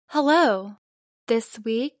Hello. This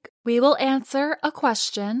week we will answer a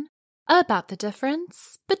question about the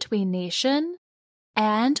difference between nation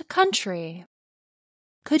and country.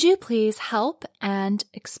 Could you please help and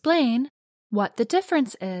explain what the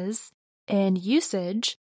difference is in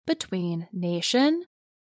usage between nation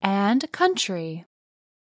and country?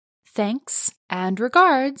 Thanks and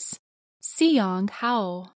regards, Siyong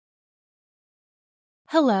Hao.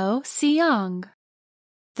 Hello, Siyong.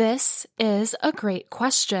 This is a great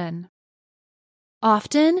question.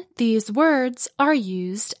 Often these words are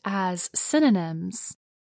used as synonyms,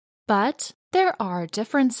 but there are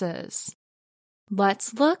differences.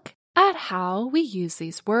 Let's look at how we use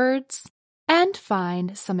these words and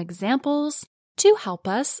find some examples to help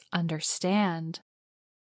us understand.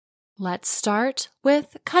 Let's start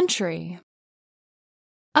with country.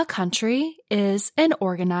 A country is an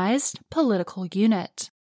organized political unit.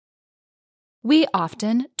 We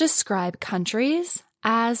often describe countries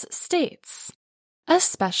as states,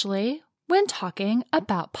 especially when talking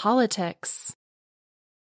about politics.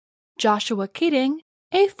 Joshua Keating,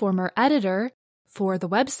 a former editor for the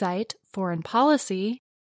website Foreign Policy,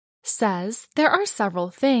 says there are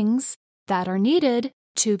several things that are needed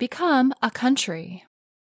to become a country.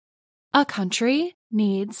 A country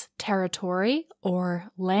needs territory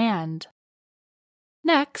or land.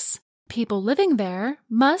 Next, people living there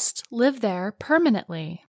must live there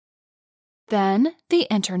permanently. Then, the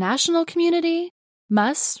international community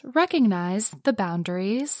must recognize the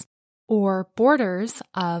boundaries or borders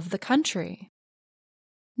of the country.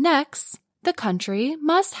 Next, the country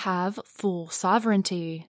must have full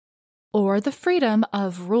sovereignty, or the freedom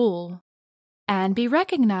of rule, and be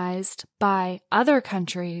recognized by other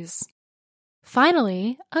countries.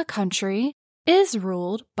 Finally, a country is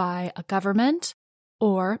ruled by a government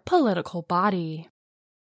or political body.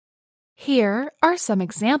 Here are some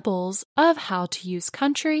examples of how to use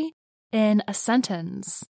country in a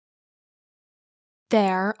sentence.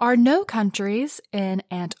 There are no countries in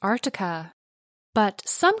Antarctica, but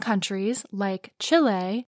some countries like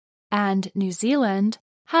Chile and New Zealand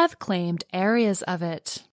have claimed areas of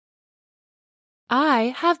it.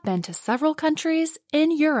 I have been to several countries in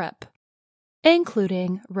Europe,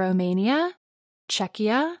 including Romania,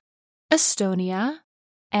 Czechia, Estonia,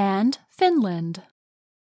 and Finland.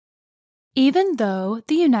 Even though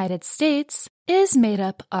the United States is made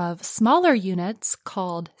up of smaller units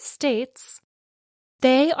called states,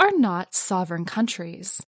 they are not sovereign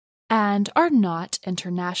countries and are not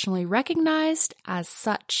internationally recognized as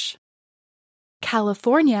such.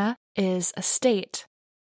 California is a state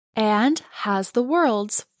and has the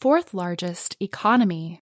world's fourth largest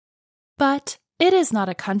economy, but it is not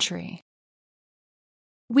a country.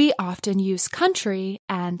 We often use country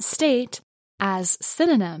and state as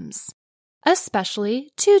synonyms,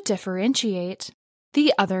 especially to differentiate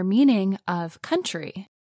the other meaning of country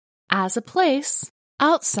as a place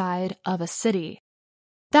outside of a city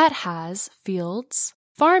that has fields,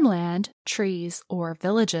 farmland, trees, or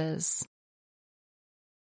villages.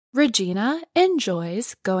 Regina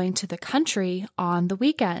enjoys going to the country on the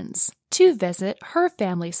weekends to visit her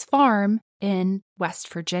family's farm in West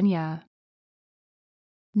Virginia.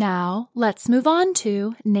 Now, let's move on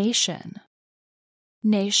to nation.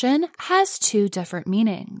 Nation has two different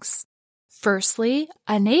meanings. Firstly,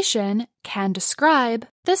 a nation can describe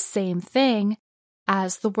the same thing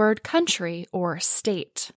as the word country or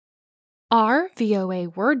state. Our VOA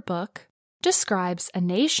word book describes a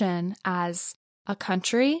nation as a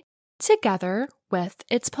country together with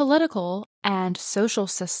its political and social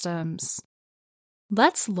systems.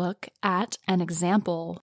 Let's look at an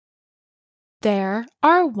example. There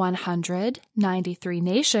are 193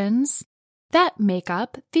 nations that make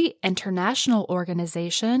up the international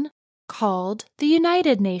organization called the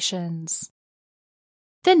United Nations.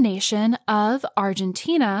 The nation of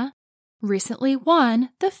Argentina recently won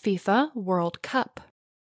the FIFA World Cup.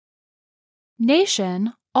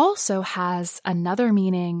 Nation also has another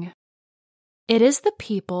meaning. It is the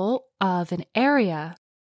people of an area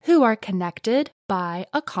who are connected by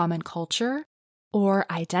a common culture or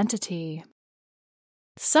identity.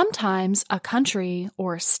 Sometimes a country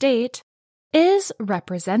or state is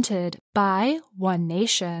represented by one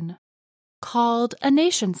nation, called a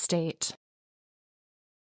nation-state.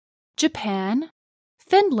 Japan,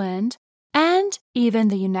 Finland, and even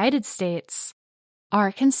the United States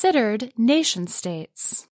are considered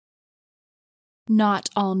nation-states. Not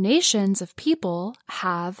all nations of people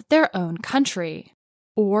have their own country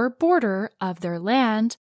or border of their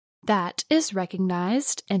land that is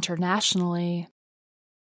recognized internationally.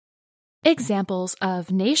 Examples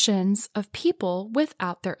of nations of people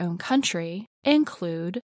without their own country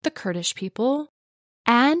include the Kurdish people,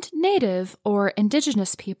 and Native or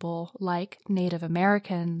Indigenous people like Native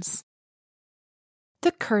Americans.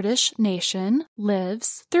 The Kurdish nation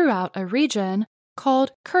lives throughout a region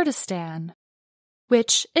called Kurdistan,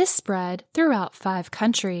 which is spread throughout 5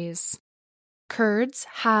 countries. Kurds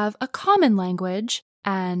have a common language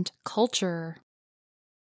and culture.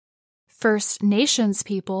 First Nations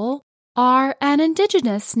people are an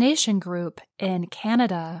Indigenous nation group in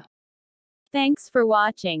Canada. Thanks for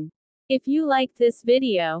watching. If you liked this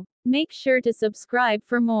video, make sure to subscribe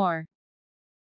for more.